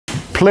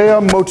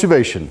Player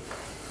motivation.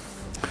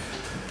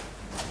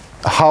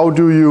 How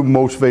do you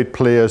motivate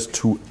players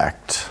to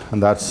act?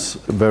 And that's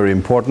very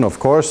important, of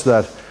course,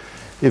 that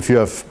if you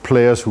have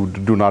players who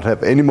do not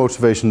have any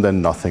motivation,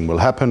 then nothing will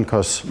happen,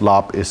 because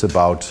LARP is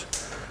about,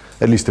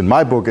 at least in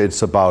my book,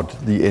 it's about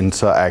the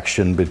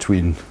interaction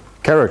between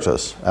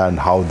characters and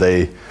how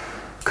they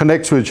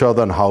connect to each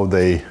other and how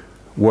they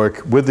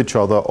work with each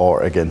other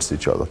or against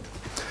each other.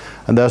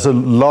 And there's a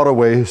lot of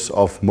ways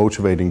of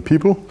motivating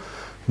people.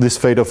 This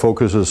fader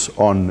focuses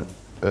on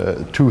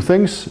two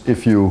things.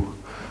 If you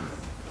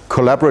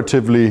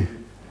collaboratively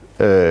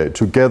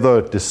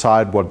together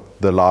decide what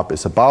the LARP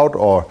is about,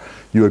 or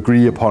you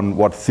agree upon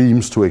what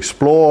themes to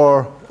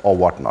explore or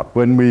whatnot.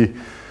 When we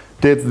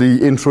did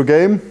the intro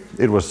game,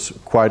 it was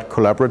quite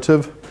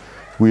collaborative.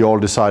 We all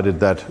decided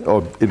that,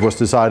 or it was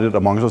decided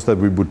amongst us that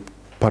we would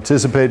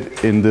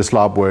participate in this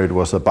LARP where it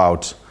was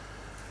about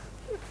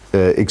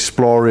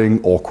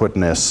exploring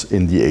awkwardness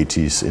in the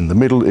 80s,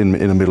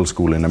 in a middle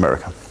school in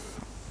America.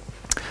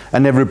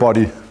 And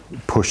everybody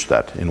pushed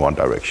that in one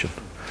direction.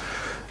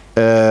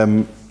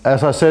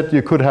 As I said,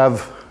 you could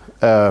have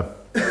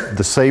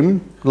the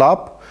same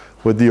LARP,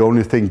 with the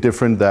only thing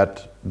different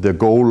that the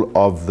goal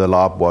of the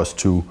LARP was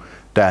to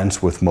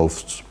dance with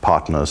most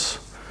partners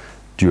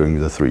during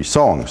the 3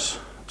 songs.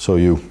 So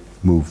you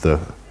move the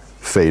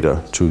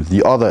fader to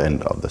the other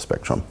end of the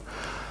spectrum.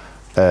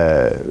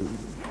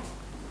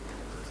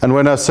 And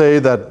when I say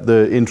that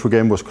the intro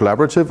game was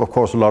collaborative, of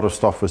course a lot of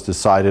stuff was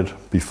decided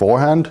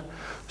beforehand.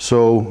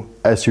 So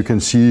as you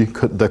can see,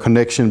 the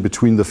connection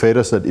between the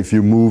faders, that if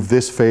you move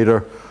this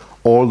fader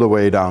all the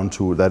way down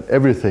to that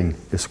everything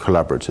is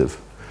collaborative,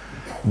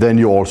 then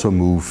you also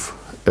move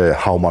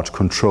how much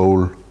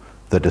control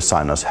the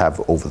designers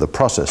have over the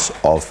process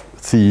of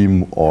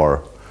theme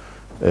or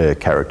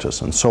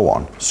characters and so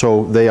on.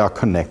 So they are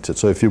connected.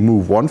 So if you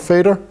move one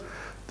fader,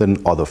 then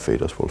other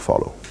faders will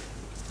follow.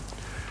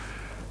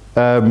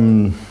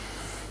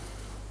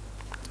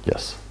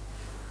 Yes.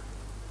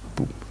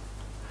 Boom.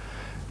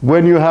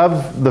 When you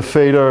have the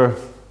fader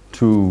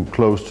too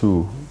close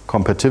to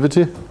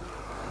competitivity,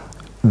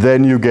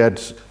 then you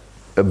get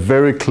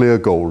very clear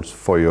goals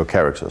for your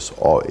characters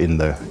or in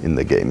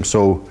the game.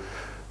 So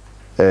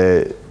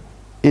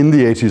in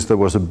the 80s there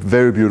was a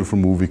very beautiful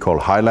movie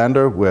called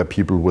Highlander, where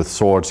people with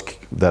swords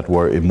that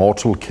were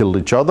immortal killed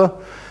each other,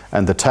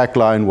 and the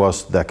tagline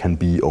was, "There can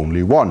be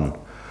only one."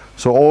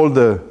 So all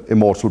the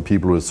immortal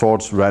people with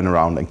swords ran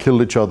around and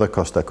killed each other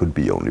because there could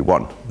be only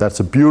one. That's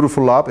a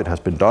beautiful LARP, it has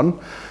been done.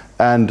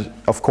 And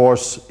of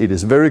course, it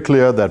is very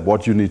clear that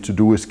what you need to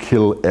do is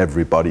kill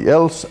everybody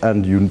else,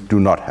 and you do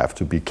not have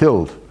to be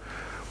killed.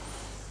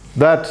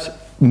 That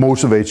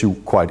motivates you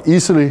quite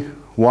easily.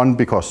 1,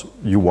 because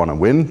you want to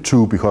win.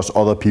 2, because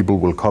other people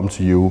will come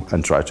to you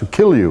and try to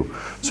kill you,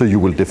 so you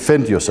will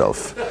defend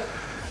yourself.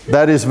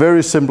 That is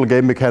very simple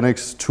game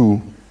mechanics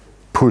to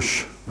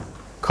push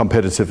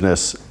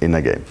competitiveness in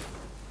a game.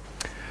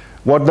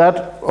 What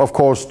that, of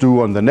course,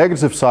 do on the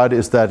negative side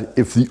is that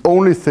if the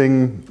only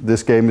thing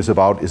this game is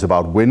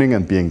about winning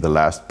and being the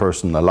last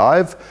person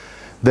alive,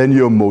 then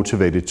you're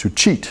motivated to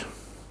cheat.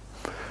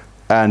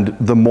 And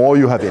the more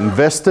you have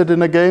invested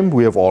in a game,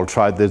 we have all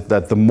tried this,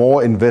 that the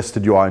more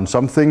invested you are in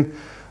something,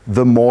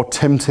 the more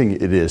tempting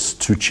it is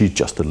to cheat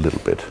just a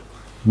little bit.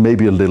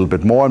 Maybe a little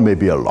bit more and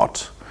maybe a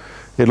lot.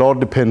 It all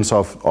depends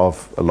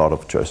of a lot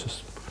of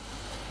choices.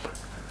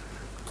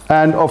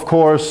 And of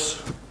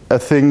course, a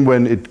thing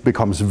when it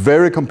becomes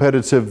very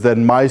competitive,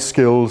 then my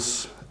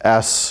skills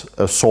as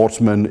a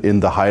swordsman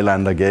in the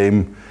Highlander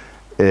game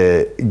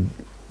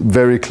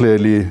very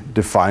clearly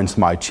defines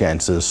my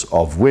chances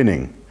of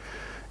winning.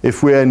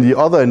 If we're in the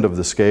other end of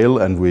the scale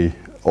and we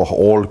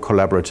all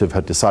collaborative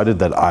had decided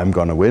that I'm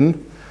gonna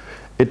win,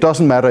 it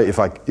doesn't matter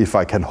if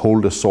I can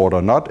hold a sword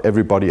or not,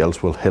 everybody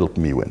else will help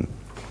me win.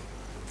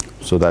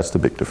 So that's the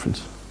big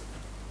difference.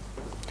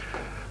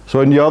 So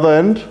in the other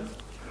end,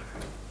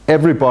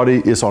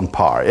 everybody is on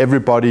par.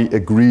 Everybody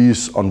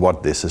agrees on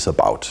what this is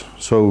about.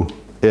 So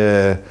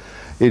it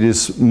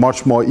is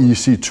much more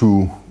easy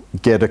to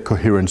get a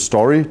coherent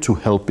story, to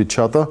help each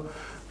other,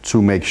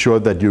 to make sure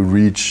that you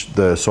reach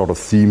the sort of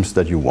themes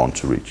that you want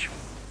to reach.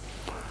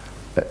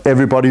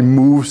 Everybody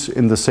moves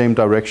in the same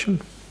direction,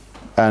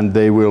 and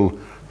they will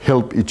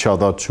help each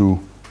other to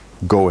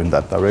go in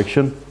that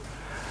direction.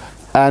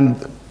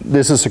 And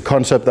this is a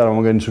concept that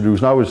I'm going to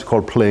introduce now. It's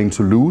called playing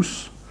to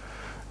lose.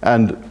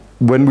 And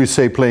when we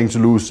say playing to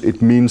lose,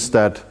 it means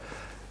that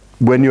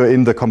when you're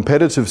in the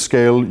competitive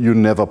scale, you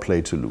never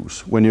play to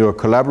lose. When you're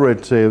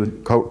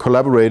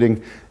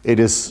collaborating, it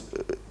is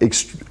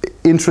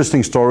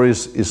interesting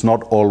stories is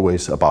not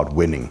always about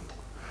winning.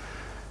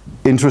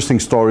 Interesting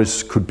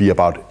stories could be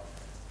about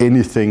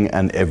anything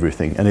and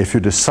everything. And if you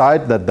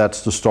decide that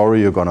that's the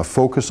story you're going to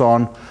focus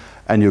on,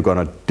 and you're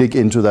going to dig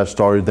into that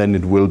story, then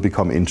it will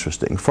become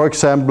interesting. For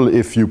example,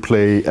 if you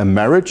play a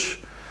marriage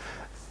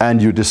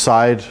and you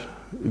decide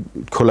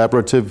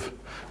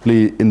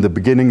collaboratively in the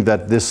beginning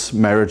that this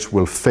marriage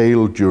will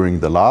fail during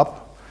the LARP,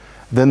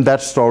 then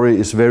that story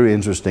is very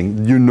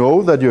interesting. You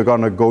know that you're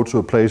going to go to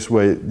a place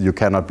where you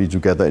cannot be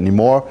together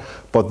anymore,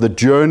 but the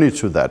journey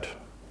to that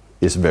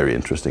is very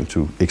interesting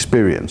to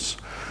experience.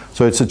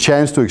 So it's a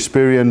chance to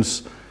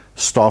experience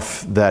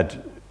stuff that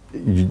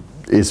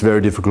is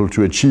very difficult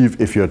to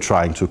achieve if you're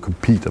trying to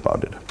compete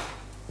about it.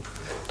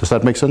 Does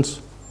that make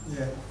sense?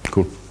 Yeah.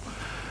 Cool.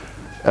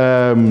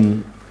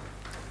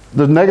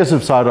 The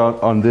negative side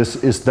on this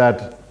is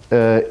that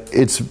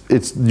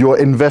it's your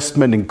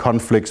investment in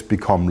conflicts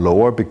become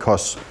lower,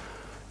 because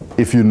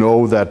if you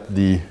know that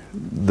the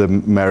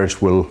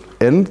marriage will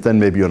end, then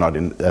maybe you're not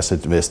as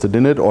invested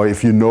in it. Or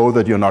if you know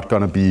that you're not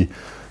going to be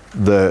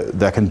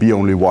there can be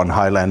only one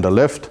Highlander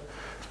left,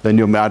 then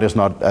your marriage is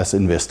not as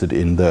invested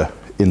in the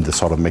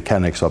sort of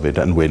mechanics of it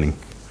and winning.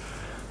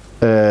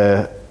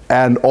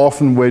 And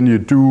often when you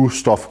do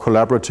stuff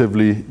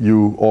collaboratively,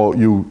 you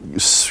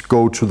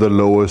go to the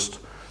lowest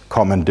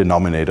common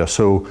denominator.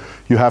 So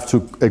you have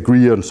to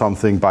agree on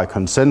something by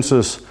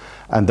consensus,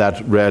 and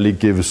that rarely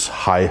gives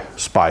high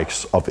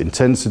spikes of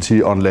intensity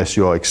unless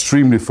you're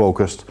extremely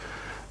focused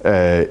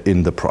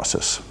in the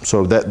process.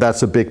 So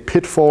that's a big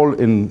pitfall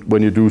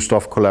when you do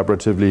stuff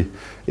collaboratively,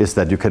 is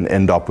that you can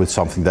end up with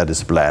something that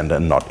is bland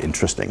and not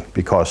interesting,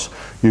 because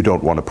you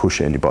don't want to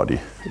push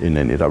anybody in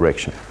any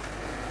direction.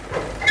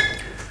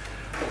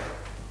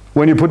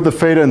 When you put the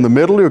fader in the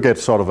middle, you get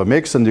sort of a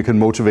mix, and you can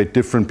motivate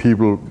different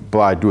people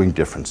by doing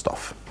different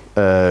stuff.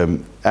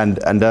 And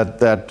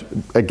that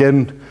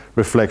again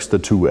reflects the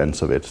two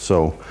ends of it.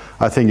 So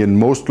I think in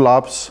most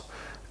labs,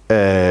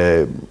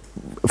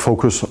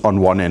 focus on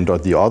one end or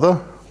the other,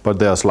 but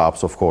there's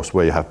labs, of course,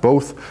 where you have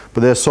both,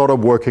 but they're sort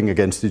of working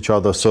against each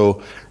other,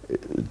 so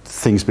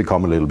things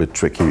become a little bit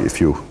tricky if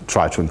you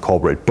try to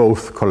incorporate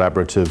both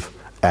collaborative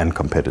and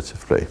competitive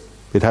play.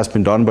 It has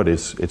been done, but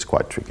it's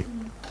quite tricky.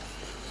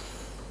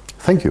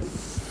 Thank you.